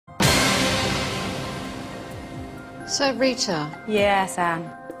So, Rita. Yes, Anne.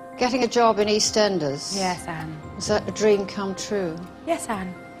 Getting a job in EastEnders. Yes, Anne. Was that a dream come true? Yes,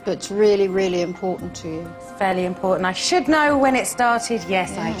 Anne. But it's really, really important to you. It's fairly important. I should know when it started.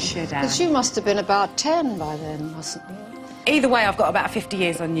 Yes, I should, Anne. Because you must have been about 10 by then, mustn't you? Either way, I've got about 50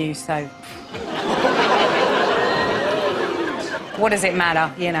 years on you, so... What does it matter,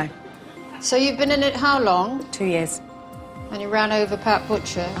 you know? So you've been in it how long? 2 years. And you ran over Pat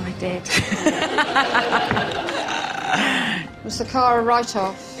Butcher? I did. Was the car a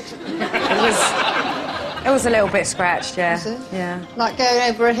write-off? It was a little bit scratched, yeah. Was it? Yeah. Like going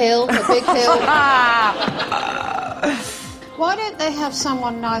over a hill, a big hill? Why don't they have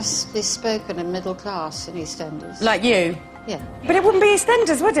someone nicely spoken and middle class in EastEnders? Like you? Yeah. But it wouldn't be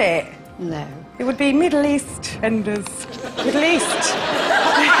EastEnders, would it? No. It would be Middle East Enders. Middle East.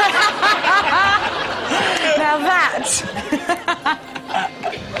 Now that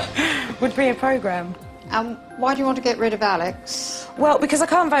would be a programme. And why do you want to get rid of Alex? Well, because I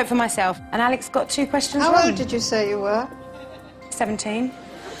can't vote for myself, and Alex got 2 questions wrong. How old did you say you were? 17.